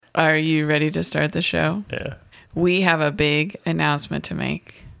Are you ready to start the show? Yeah. We have a big announcement to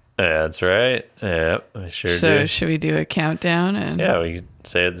make. That's right. Yep, I sure do. So should we do a countdown? Yeah, we can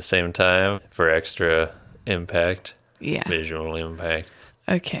say it at the same time for extra impact. Yeah. Visual impact.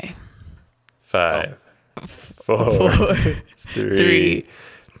 Okay. 5, 4, 3,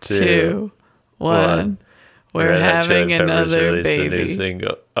 2, 1. We're having another baby. A new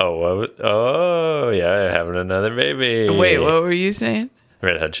single. Oh, yeah, having another baby. Wait, what were you saying?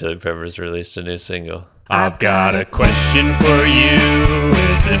 Red Hot Chili Peppers released a new single. I've got a question for you.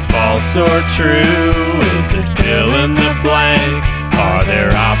 Is it false or true? Is it fill in the blank? Are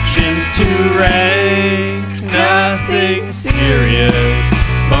there options to rank? Nothing serious,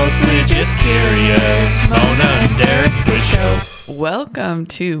 mostly just curious. Mona and Derek's Quiz Show. Welcome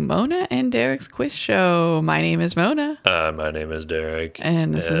to Mona and Derek's Quiz Show. My name is Mona. My name is Derek.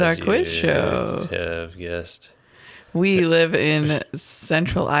 And this is our quiz show. Have guessed. We live in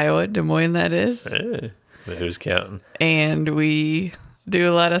central Iowa, Des Moines, that is. Hey, but who's counting? And we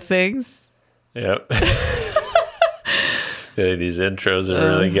do a lot of things. Yep. Hey, these intros have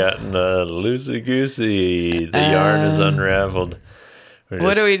really gotten loosey-goosey. The yarn is unraveled.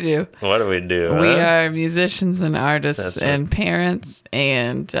 What do we do? What do we do? We huh? are musicians and artists That's and right. parents.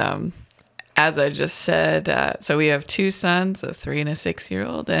 And as I just said, so we have two sons, a 3 and a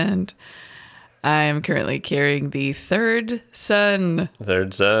 6-year-old. And I am currently carrying the third son.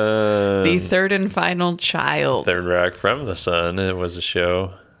 Third Son. The third and final child. Third Rock from the Sun. It was a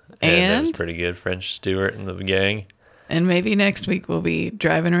show. And it was pretty good. French Stewart and the gang. And maybe next week we'll be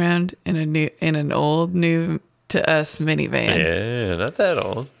driving around in an old, new to us minivan. Yeah, not that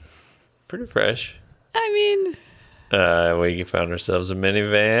old. Pretty fresh. I mean, We found ourselves a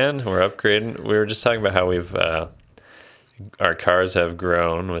minivan. We're upgrading. We were just talking about how we've our cars have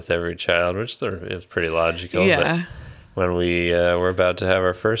grown with every child, which is pretty logical. yeah. But when we were about to have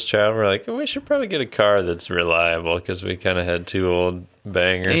our first child, we're like, we should probably get a car that's reliable because we kind of had two old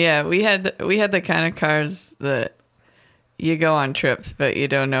bangers. Yeah, we had the kind of cars that you go on trips, but you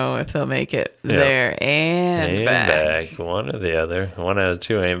don't know if they'll make it there and back. One or the other. One out of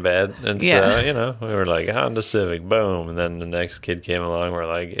two ain't bad. And Yeah. so, we were like, Honda Civic, boom. And then the next kid came along, we're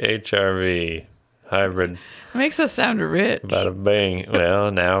like, HRV, hybrid, It makes us sound rich. bada bing.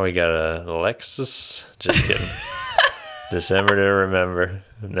 Well, now we got a Lexus. Just kidding. December to remember.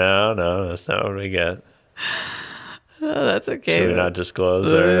 No, that's not what we got. Oh, that's okay. Should we not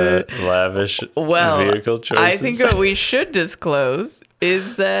disclose our lavish vehicle choices? I think what we should disclose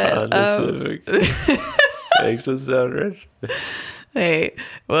is that Honda Civic makes us sound rich. hey,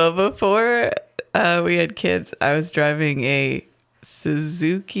 well, before we had kids, I was driving a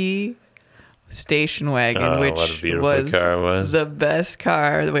Suzuki station wagon, which what a beautiful car it was. the best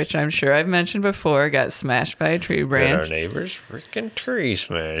car, which I'm sure I've mentioned before, got smashed by a tree And our branch. neighbor's freaking tree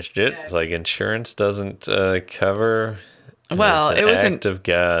smashed it. It's like insurance doesn't cover. Well, It's an it was an act of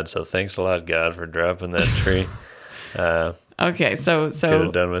God. So thanks a lot, God, for dropping that tree. okay. So Could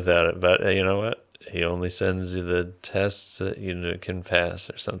have done without it, but you know what? He only sends you the tests that you can pass,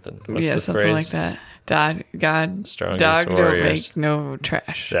 or something. What's yeah, the something phrase? like that. God, Strongest dog don't warriors. make no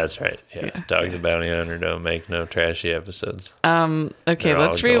trash. That's right. Yeah. Dog the Bounty Hunter don't make no trashy episodes. Okay, They're all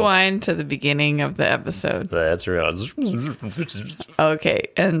let's gold. rewind to the beginning of the episode. That's real. Okay,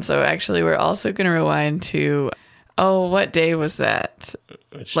 and so actually we're also going to rewind to, what day was that?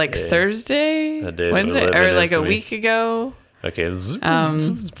 Which Like day? Thursday? The day that Wednesday? will live Or in like a infamy. week ago? Okay. I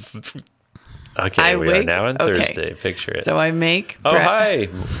Okay, we are wake- now on okay. Thursday. Picture it. So I make Hi.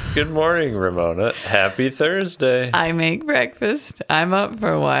 Good morning, Ramona. Happy Thursday. I make breakfast. I'm up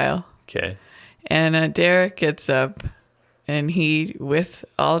for a while. Okay. And Derek gets up and he, with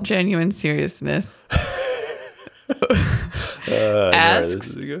all genuine seriousness,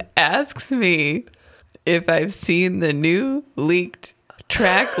 asks me if I've seen the new leaked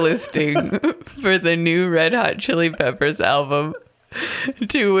track listing for the new Red Hot Chili Peppers album,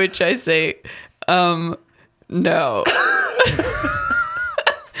 to which I say, no.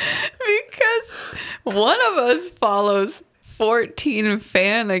 Because one of us follows 14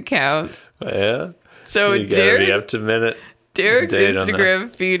 fan accounts. Yeah. So You gotta be up to minute. Derek's date on that.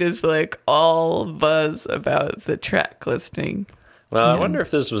 Instagram feed is like all buzz about the track listing. Well, I wonder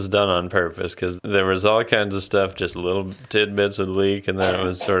if this was done on purpose, because there was all kinds of stuff, just little tidbits would leak, and then it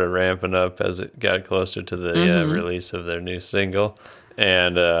was sort of ramping up as it got closer to the release of their new single.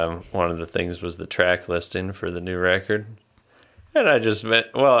 And one of the things was the track listing for the new record. And I just meant,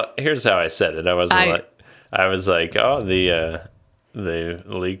 well, here's how I said it. I was like, oh, they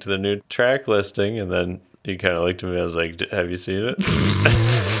leaked the new track listing, and then you kind of looked at me. I was like, have you seen it?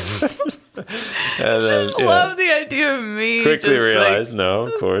 Just love the idea of me. Quickly just realized, no,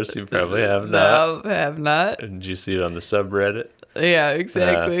 of course, you probably have not. No, have not. Did you see it on the subreddit? Yeah,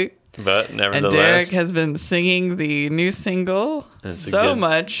 exactly. But nevertheless. And Derek has been singing the new single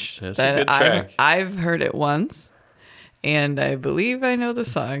much that I've heard it once. And I believe I know the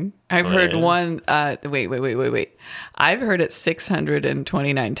song. I've heard one. Wait. I've heard it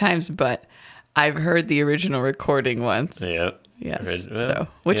 629 times, but I've heard the original recording once. Yeah. Yes.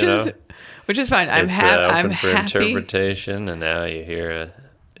 Which is fine. I'm open for happy. Interpretation, and now you hear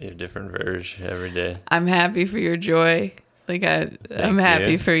a different version every day. I'm happy for your joy. Like I'm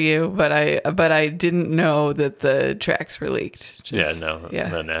happy for you, but I didn't know that the tracks were leaked. But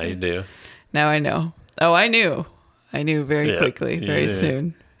now you do. Now I know. Oh, I knew very quickly, very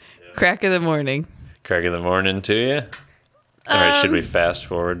soon. Yeah. Crack of the morning. Crack of the morning to you. All right, should we fast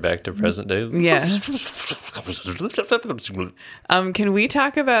forward back to present day? Yeah. Can we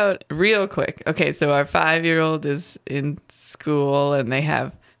talk about real quick? Okay, so our 5-year-old is in school, and they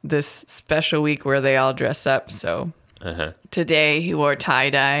have this special week where they all dress up. So today he wore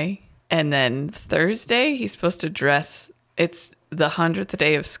tie-dye, and then Thursday he's supposed to dress. It's the 100th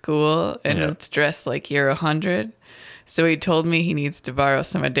day of school, and it's dressed like year 100. So he told me he needs to borrow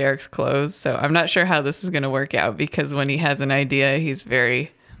some of Derek's clothes. So I'm not sure how this is going to work out, because when he has an idea, he's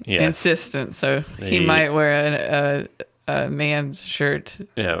very insistent. So he might wear a man's shirt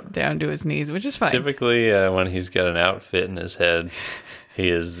down to his knees, which is fine. Typically, when he's got an outfit in his head,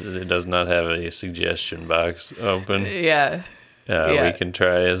 he does not have a suggestion box open. Yeah. We can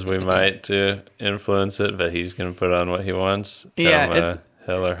try as we might to influence it, but he's going to put on what he wants.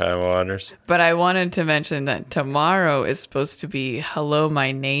 Hell or high waters. But I wanted to mention that tomorrow is supposed to be Hello,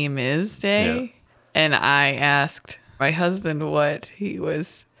 My Name Is Day. Yeah. And I asked my husband what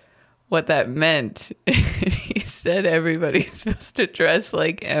that meant. And he said everybody's supposed to dress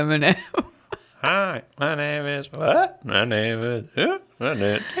like Eminem. Hi, my name is what? My name is my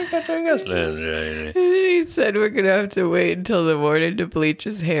name. And then he said we're gonna have to wait until the morning to bleach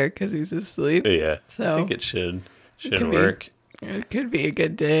his hair because he's asleep. Yeah, so I think it should work. It could be a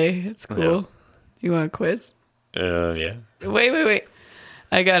good day. It's cool. Yeah. You want a quiz? Yeah. Wait.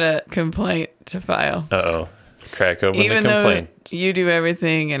 I got a complaint to file. Uh-oh. Crack open the complaint. Even though you do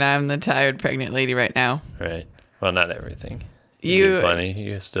everything and I'm the tired pregnant lady right now. Right. Well, not everything. You do plenty.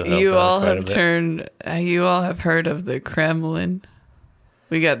 You still help You all have turned. You all have heard of the Kremlin.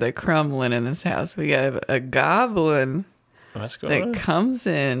 We got the Kremlin in this house. We got a goblin that comes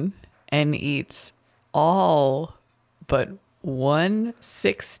in and eats all but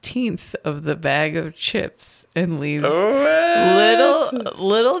 1/16 of the bag of chips and leaves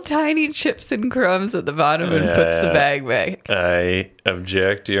little tiny chips and crumbs at the bottom and puts the bag back. I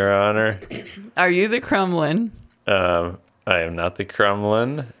object, Your Honor. Are you the Kremlin? I am not the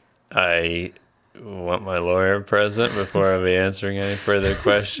Kremlin. I want my lawyer present before I'll be answering any further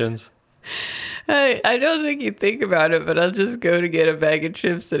questions. I don't think you think about it, but I'll just go to get a bag of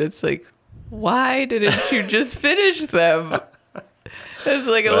chips and it's like, why didn't you just finish them? It's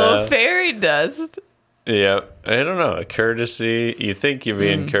like a little fairy dust. Yeah, I don't know. A courtesy. You think you're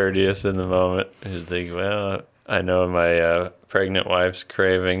being courteous in the moment. You think, well, I know my pregnant wife's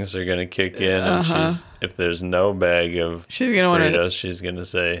cravings are going to kick in, and if there's no bag of Fritos, she's going to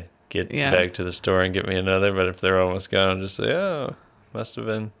say, get back to the store and get me another. But if they're almost gone, I'll just say, oh, must have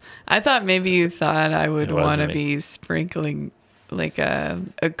been. I thought maybe you thought I would want to be sprinkling like a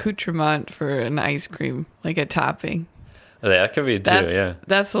accoutrement for an ice cream, like a topping. That could be too,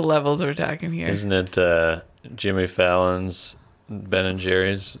 That's the levels we're talking here. Isn't it Jimmy Fallon's Ben and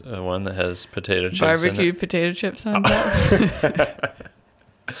Jerry's one that has potato chips Barbecued potato chips on top?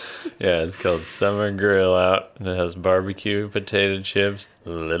 Yeah, it's called Summer Grill Out, and it has barbecue potato chips,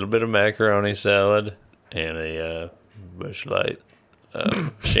 a little bit of macaroni salad, and a Busch Light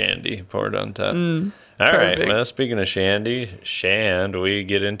shandy poured on top. All right, well, speaking of shandy, Shand, we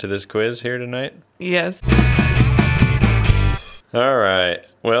get into this quiz here tonight? Yes. All right.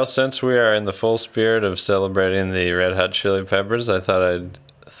 Well, since we are in the full spirit of celebrating the Red Hot Chili Peppers, I thought I'd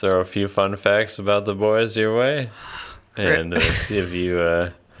throw a few fun facts about the boys your way and see if you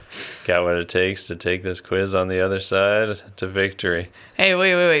got what it takes to take this quiz on the other side to victory. Hey,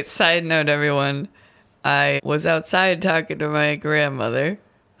 wait. Side note, everyone. I was outside talking to my grandmother,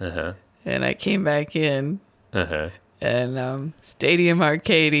 and I came back in. And Stadium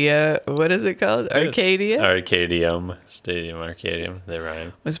Arcadia, what is it called? Arcadia? Arcadium. Stadium Arcadium. They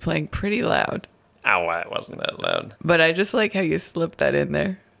rhyme. Was playing pretty loud. Oh, it wasn't that loud. But I just like how you slipped that in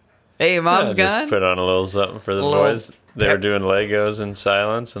there. Hey, Mom's gone? Just put on a little something for the boys. They were doing Legos in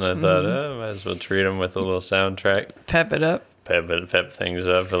silence, and I thought, might as well treat them with a little soundtrack. Pep it up. Pep things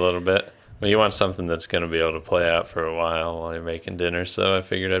up a little bit. Well, you want something that's going to be able to play out for a while you're making dinner, so I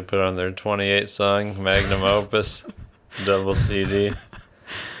figured I'd put on their 28-song magnum opus double CD.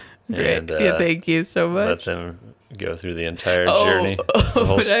 Great. And, thank you so much. Let them go through the entire journey. The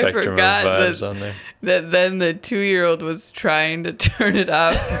whole spectrum of vibes on there. That then the 2-year-old was trying to turn it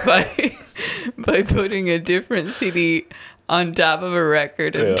off by putting a different CD on top of a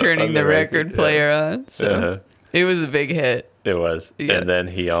record and turning the record player on. So it was a big hit. It was. Yeah. And then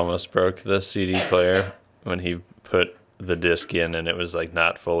he almost broke the CD player when he put the disc in and it was like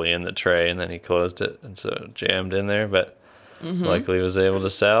not fully in the tray, and then he closed it and so it jammed in there, but luckily was able to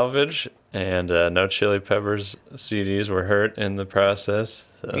salvage, and no Chili Peppers CDs were hurt in the process.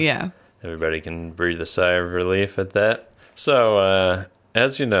 So everybody can breathe a sigh of relief at that. So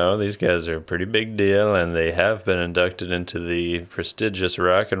as you know, these guys are a pretty big deal, and they have been inducted into the prestigious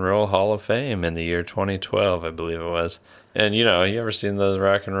Rock and Roll Hall of Fame in the year 2012, I believe it was. And, you ever seen those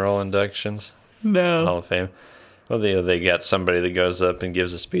rock and roll inductions? No. Hall of Fame? Well, they got somebody that goes up and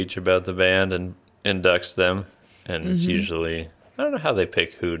gives a speech about the band and inducts them. And it's usually, I don't know how they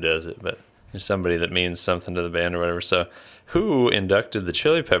pick who does it, but it's somebody that means something to the band or whatever. So who inducted the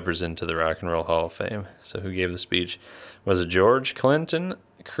Chili Peppers into the Rock and Roll Hall of Fame? So who gave the speech? Was it George Clinton,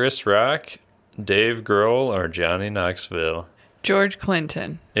 Chris Rock, Dave Grohl, or Johnny Knoxville? George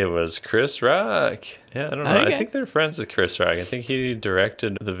Clinton. It was Chris Rock. Yeah, I don't know. Okay. I think they're friends with Chris Rock. I think he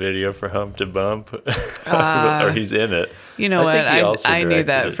directed the video for Hump to Bump, or he's in it. You know what? I knew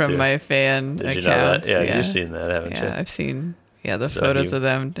that from my fan accounts. You know that? Yeah, you've seen that, haven't you? Yeah, I've seen the photos of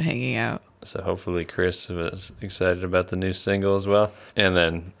them hanging out. So hopefully Chris was excited about the new single as well. And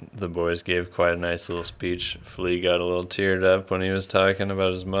then the boys gave quite a nice little speech. Flea got a little teared up when he was talking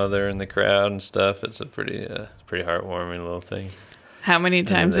about his mother in the crowd and stuff. It's a pretty heartwarming little thing. How many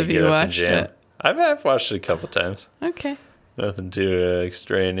times have you watched it? I've watched it a couple times. Okay. Nothing too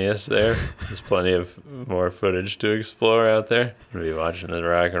extraneous there. There's plenty of more footage to explore out there. We'll be watching the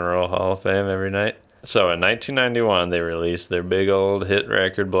Rock and Roll Hall of Fame every night. So in 1991, they released their big old hit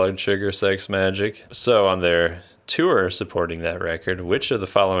record, Blood Sugar Sex Magik. So on their tour supporting that record, which of the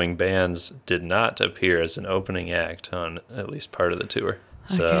following bands did not appear as an opening act on at least part of the tour?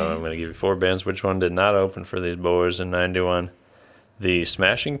 So I'm going to give you 4 bands. Which one did not open for these boys in 91? The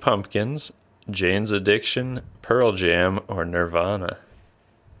Smashing Pumpkins, Jane's Addiction, Pearl Jam, or Nirvana?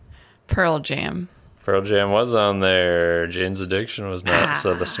 Pearl Jam. Pearl Jam was on there. Jane's Addiction was not.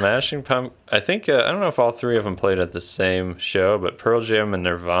 So the Smashing Pumpkins, I think, I don't know if all 3 of them played at the same show, but Pearl Jam and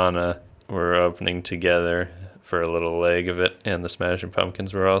Nirvana were opening together for a little leg of it, and the Smashing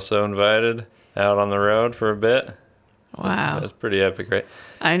Pumpkins were also invited out on the road for a bit. Wow. That's pretty epic, right?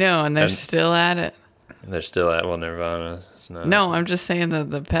 I know, and they're still at it. They're still at, Nirvana. No, I'm just saying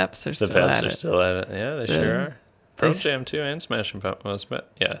that the Peps are still at it. The Peps are still at it. Yeah, they sure are. Pearl Jam too, and Smashing Pumpkins.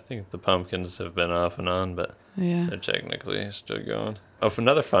 Yeah, I think the Pumpkins have been off and on, but they're technically still going. Oh,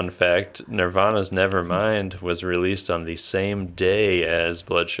 another fun fact, Nirvana's Nevermind was released on the same day as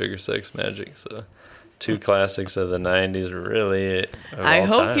Blood Sugar Sex Magik, so 2 classics of the 90s, really. I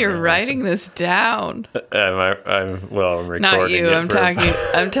hope you're writing this down. I'm recording. Not you.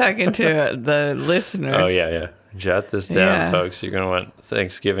 I'm talking to the listeners. Oh yeah. Jot this down, folks. You're going to want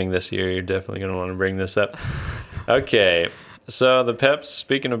Thanksgiving this year. You're definitely going to want to bring this up. Okay, so the Peps,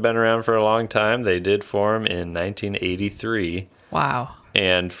 speaking of been around for a long time, they did form in 1983. Wow.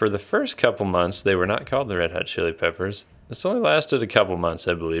 And for the first couple months, they were not called the Red Hot Chili Peppers. This only lasted a couple months,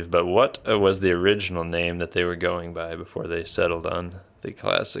 I believe. But what was the original name that they were going by before they settled on the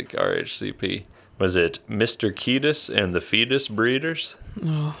classic RHCP? Was it Mr. Kiedis and the Fetus Breeders?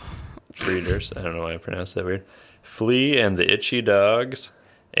 Oh. Breeders. I don't know why I pronounced that weird. Flea and the Itchy Dogs,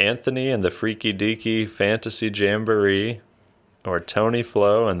 Anthony and the Freaky Deaky Fantasy Jamboree, or Tony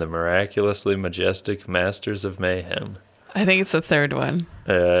Flo and the Miraculously Majestic Masters of Mayhem? I think it's the third one.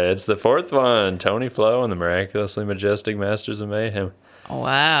 It's the fourth one, Tony Flo and the Miraculously Majestic Masters of Mayhem.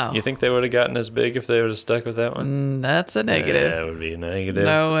 Wow. You think they would have gotten as big if they would have stuck with that one? That's a negative. That would be a negative.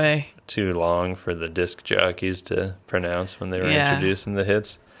 No way. Too long for the disc jockeys to pronounce when they were introducing the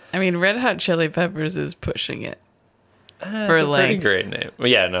hits. I mean, Red Hot Chili Peppers is pushing it. For length. Pretty great name. Well,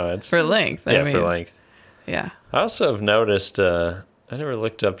 yeah, no, it's for length. I mean, for length. Yeah. I also have noticed. I never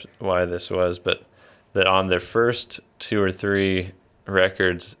looked up why this was, but that on their first 2 or 3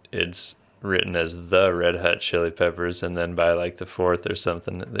 records, it's written as the Red Hot Chili Peppers, and then by like the 4th or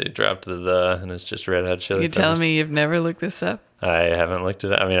something, they dropped the, and it's just Red Hot Chili Peppers. You're telling me you've never looked this up? I haven't looked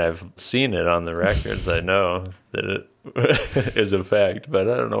it up. I mean, I've seen it on the records. I know that it is a fact, but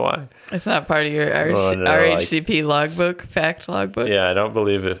I don't know why. It's not part of your RHCP logbook, fact logbook? Yeah, I don't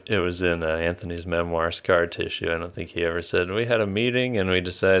believe it was in Anthony's memoir, Scar Tissue. I don't think he ever said, we had a meeting and we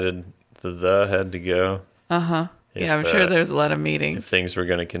decided the had to go. Yeah, I'm sure there's a lot of If meetings. things were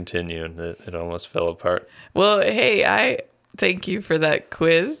going to continue, and it almost fell apart. Well, hey, I thank you for that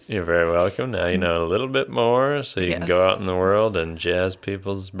quiz. You're very welcome. Now you know a little bit more, so you can go Yes. out in the world and jazz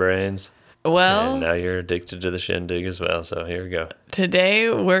people's brains. Well, And now you're addicted to the shindig as well, so here we go. today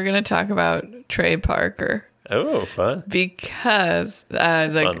we're going to talk about Trey Parker Oh, fun. because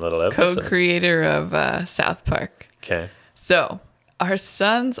fun little the episode. co-creator of South Park. Okay. So, our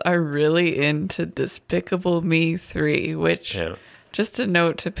sons are really into Despicable Me 3, which, Yeah. just a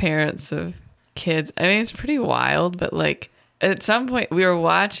note to parents of kids, I mean, it's pretty wild, but like at some point we were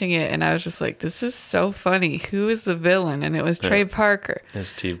watching it and I was just like, this is so funny. Who is the villain? And it was Trey Parker.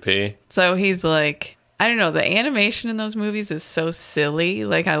 It's TP. So he's like, I don't know, the animation in those movies is so silly.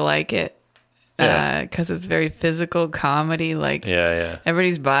 Like, I like it Yeah. because it's very physical comedy. Like, Yeah.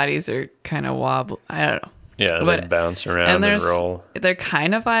 everybody's bodies are kind of wobble. I don't know. Yeah, they But- bounce around and roll. They're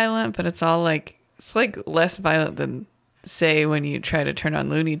kind of violent, but it's all like, it's like less violent than, say, when you try to turn on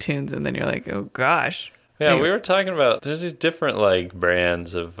Looney Tunes and then you're like, oh gosh. Yeah, Anyway. we were talking about there's these different like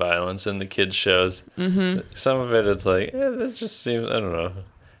brands of violence in the kids shows. Mm-hmm. Some of it's like, this just seems, I don't know.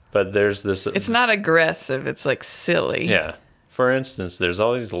 But there's this. It's not aggressive. It's like silly. Yeah. For instance, there's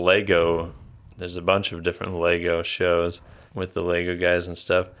all these there's a bunch of different Lego shows with the Lego guys and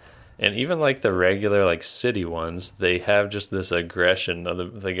stuff. And even like the regular like city ones, they have just this aggression.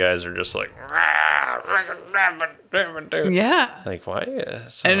 The guys are just like, Yeah. like why?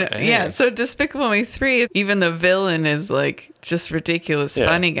 So And angry? yeah, so Despicable Me 3, even the villain is like just ridiculous, Yeah.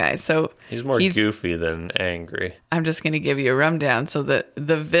 funny guy. So he's more goofy than angry. I'm just going to give you a rundown. So the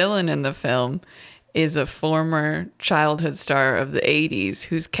villain in the film is a former childhood star of the 80s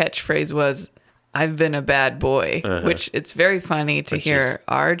whose catchphrase was, I've been a bad boy, which it's very funny to hear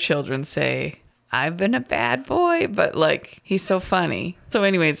our children say, I've been a bad boy, but like he's so funny. So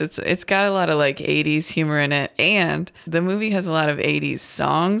anyways, it's got a lot of like 80s humor in it, and the movie has a lot of 80s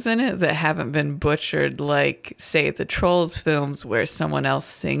songs in it that haven't been butchered like say the Trolls films where someone else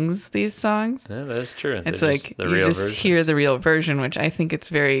sings these songs. Yeah, that's true. It's They're like just the you real just versions. hear the real version, which I think it's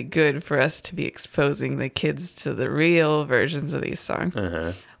very good for us to be exposing the kids to the real versions of these songs.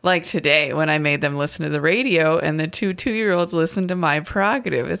 Like today, when I made them listen to the radio and the two-year-olds listened to My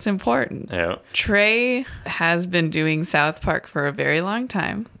Prerogative. It's important. Yeah, Trey has been doing South Park for a very long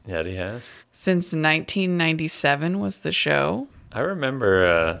time. yeah, he has. Since 1997 was the show. I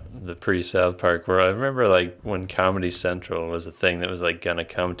remember the pre-South Park world. I remember like when Comedy Central was a thing that was like gonna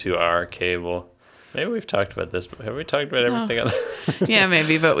come to our cable. Maybe we've talked about this. Have we talked about everything on Yeah,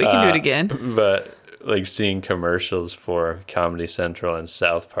 maybe, but we can do it again. But like seeing commercials for Comedy Central and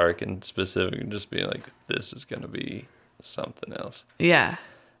South Park in specific, and just being like, this is gonna be something else. Yeah.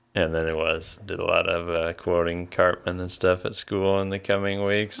 And then it was. Did a lot of quoting Cartman and stuff at school in the coming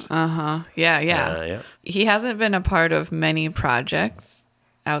weeks. Yeah. Yeah. He hasn't been a part of many projects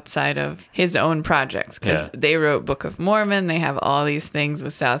outside of his own projects because they wrote Book of Mormon. They have all these things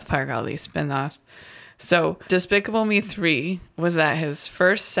with South Park, all these spinoffs. So Despicable Me 3 was that his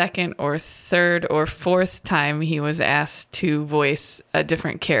first, second, or third, or fourth time he was asked to voice a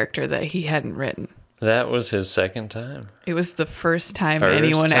different character that he hadn't written. That was his second time. It was the first time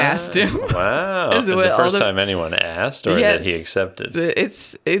anyone asked him. Wow. Is it the what all first the- time anyone asked or Yes. that he accepted?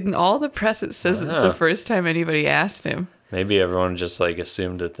 It's in all the press. It says it's Wow. the first time anybody asked him. Maybe everyone just like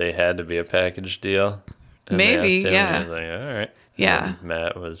assumed that they had to be a package deal. And they Maybe, asked him, yeah. And he was like, all right. Yeah. And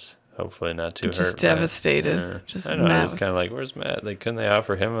Matt was hopefully not too hurt. Just by it. devastated. Yeah. Just I know. Matt He was was- kind of like, where's Matt? Couldn't they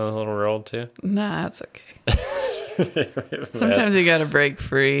offer him a little role too? Nah, it's okay. Sometimes you got to break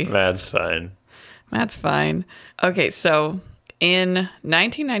free. Matt's fine. That's fine. Okay, so in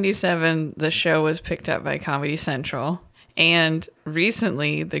 1997, the show was picked up by Comedy Central. And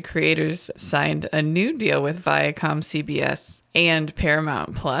recently, the creators signed a new deal with Viacom CBS and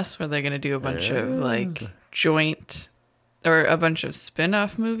Paramount Plus, where they're going to do a bunch of like joint or a bunch of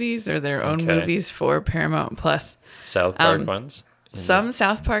spin-off movies or their own Okay. movies for Paramount Plus. South Park ones? Some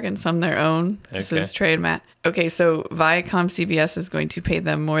South Park and some their own. This Okay. is Trey and Matt. Okay, so Viacom CBS is going to pay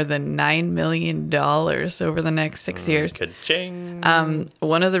them more than $9 million over the next 6 years. Ka-ching.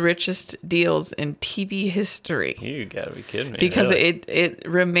 One of the richest deals in TV history You gotta be kidding me. because really? it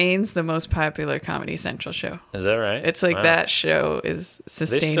remains the most popular Comedy Central show. Is that right? It's like Wow. that show is They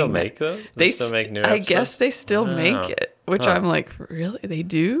sustaining. still that. make those? They still make new I episodes? guess they still Wow. make it, which Huh. I'm like, really? They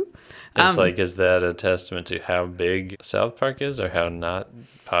do? It's like, is that a testament to how big South Park is or how not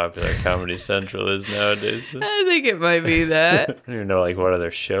popular Comedy Central is nowadays? I I think it might be that. don't even know like what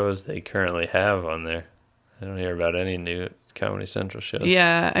other shows they currently have on there. I don't hear about any new Comedy Central shows.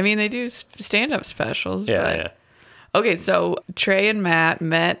 Yeah, I mean, they do stand-up specials. Yeah, but yeah. Okay, so Trey and Matt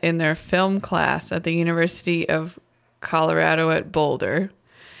met in their film class at the University of Colorado at Boulder,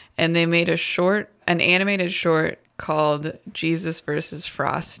 and they made an animated short called Jesus versus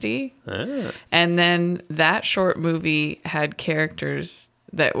Frosty. Ah. And then that short movie had characters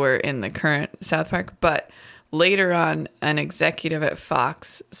that were in the current South Park, but later on, an executive at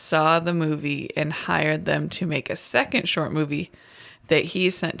Fox saw the movie and hired them to make a second short movie that he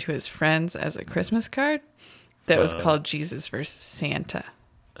sent to his friends as a Christmas card that was called Jesus versus Santa.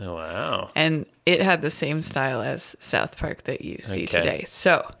 Oh, wow. And it had the same style as South Park that you see today.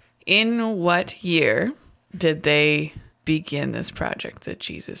 So, in what year did they begin this project, the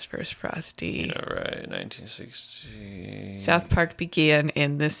Jesus versus Frosty? All right, 1960. South Park began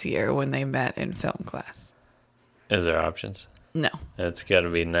in this year when they met in film class. Is there options? No. It's got to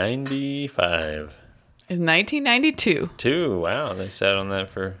be 95. In 1992. Wow, they sat on that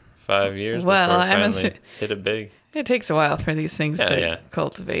for 5 years Well, before I'm finally hit it big. It takes a while for these things to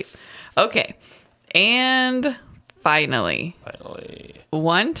cultivate. Okay. And finally,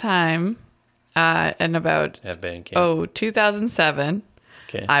 one time in about 2007,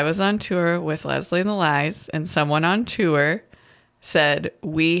 I was on tour with Leslie and the Lies, and someone on tour said,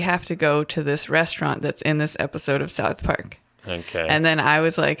 we have to go to this restaurant that's in this episode of South Park. Okay. And then I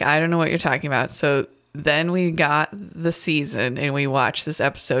was like, I don't know what you're talking about. So then we got the season and we watched this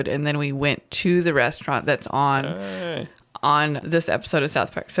episode, and then we went to the restaurant that's on this episode of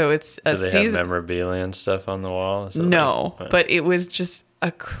South Park. So it's a season. Do they have memorabilia and stuff on the wall? No, but it was just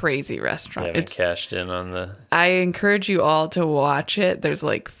a crazy restaurant. They haven't cashed in on the... I encourage you all to watch it. There's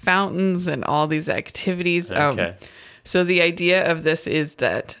like fountains and all these activities. Okay. So the idea of this is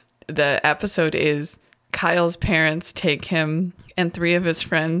that the episode is Kyle's parents take him and 3 of his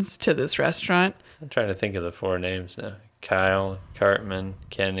friends to this restaurant. I'm trying to think of the 4 names now. Kyle, Cartman,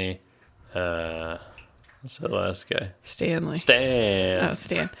 Kenny, what's the last guy? Stanley. Stan. Oh,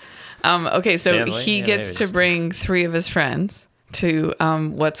 Stan. Okay, so Stanley? He gets to bring 3 of his friends to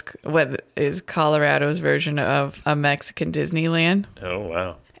what is Colorado's version of a Mexican Disneyland. Oh,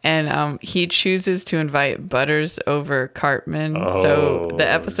 wow. And he chooses to invite Butters over Cartman. Oh. So the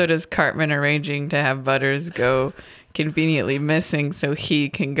episode is Cartman arranging to have Butters go conveniently missing so he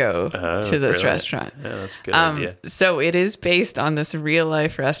can go to this restaurant. Yeah, that's a good idea. So it is based on this real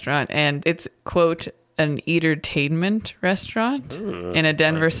life restaurant, and it's, quote, an eatertainment restaurant in a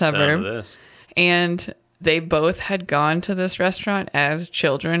Denver suburb. And they both had gone to this restaurant as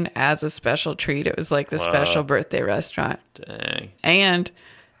children as a special treat. It was like the special birthday restaurant. Dang. And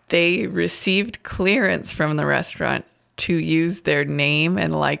they received clearance from the restaurant to use their name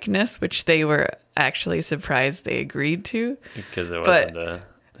and likeness, which they were actually surprised they agreed to. Because there wasn't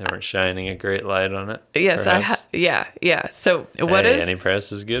they weren't shining a great light on it. Yes, yeah. So what is any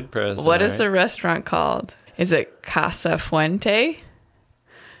press is good press. What is the restaurant called? Is it Casa Fuente?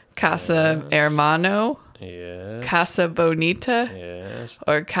 Casa Hermano? Yes. Casa Bonita? Yes.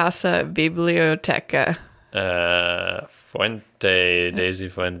 Or Casa Biblioteca? Fuente, Daisy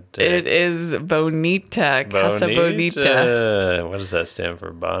Fuente. It is Bonita. Casa Bonita. What does that stand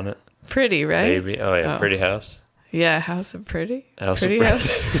for? Bonnet? Pretty, right? Baby. Oh, yeah. Pretty house. Yeah, House of Pretty. Pretty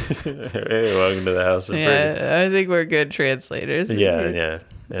house. Hey, welcome to the House of Pretty. Yeah, I think we're good translators. Yeah.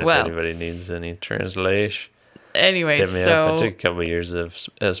 If anybody needs any translation. Anyway, hit me up. I took a couple years of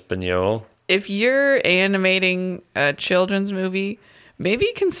Espanol. If you're animating a children's movie,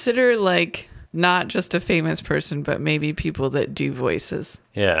 maybe consider like not just a famous person, but maybe people that do voices.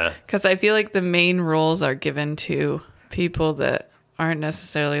 Yeah. Because I feel like the main roles are given to people that aren't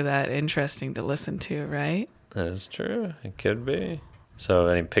necessarily that interesting to listen to, right? That's true. It could be. So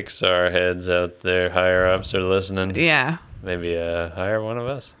any Pixar heads out there, higher ups are listening? Yeah. Maybe hire one of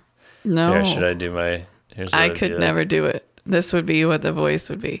us? No. Or should I do my... I could never do it. This would be what the voice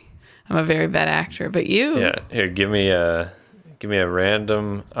would be. I'm a very bad actor, but you... Yeah. Here, give me a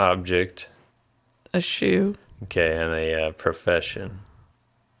random object. A shoe. Okay, and a profession.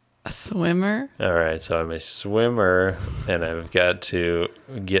 A swimmer. All right, so I'm a swimmer, and I've got to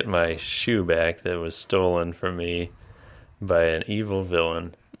get my shoe back that was stolen from me by an evil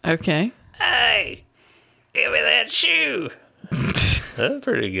villain. Okay. Hey, give me that shoe. That's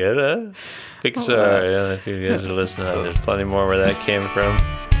pretty good, huh? Pixar, yeah, if you guys are listening, there's plenty more where that came from.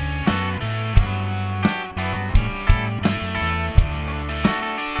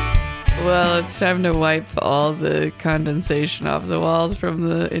 Well, it's time to wipe all the condensation off the walls from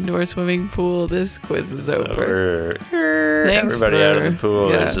the indoor swimming pool. This quiz is over. Thanks everybody out of the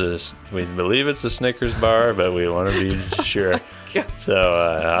pool. Yeah. We believe it's a Snickers bar, but we want to be sure. So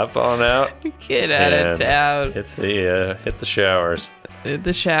hop on out. Get out of town. Hit the showers.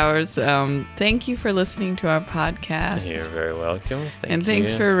 the showers. Thank you for listening to our podcast. You're very welcome.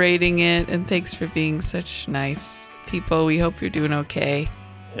 Thanks for rating it, and thanks for being such nice people. We hope you're doing okay.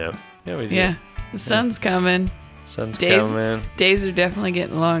 Yep. Yeah, we do. Yeah. The sun's coming. Sun's coming. Days are definitely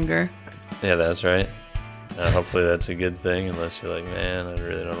getting longer. Yeah, that's right. Hopefully that's a good thing, unless you're like, man, I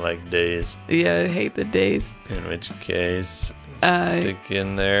really don't like days. Yeah, I hate the days. In which case, stick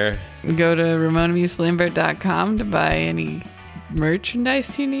in there. Go to RamonaMuseLambert.com to buy any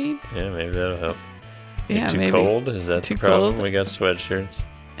merchandise you need. Yeah, maybe that'll help. Yeah, too maybe. cold? Is that Too the problem? cold. We got sweatshirts.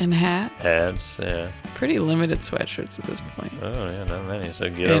 And hats. Hats, yeah. Pretty limited sweatshirts at this point. Oh, yeah, not many. So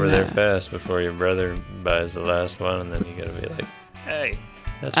get over there fast before your brother buys the last one, and then you got to be like, hey,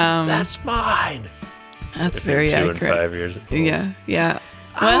 that's mine. That's if very you're 2 accurate. and 5 years old. Yeah, yeah.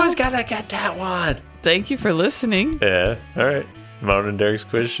 I always got to get that one. Thank you for listening. Yeah, all right. Mom and Derek's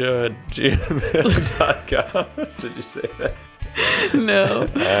Quiz Show at gmail.com. Did you say that? No.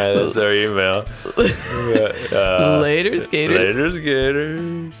 That's our email. Later, skaters. Later,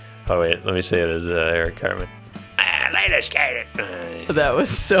 skaters. Oh, wait. Let me say it as Eric Carmen. Later, skaters. That was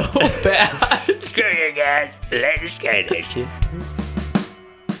so bad. Screw you guys. Later, skaters.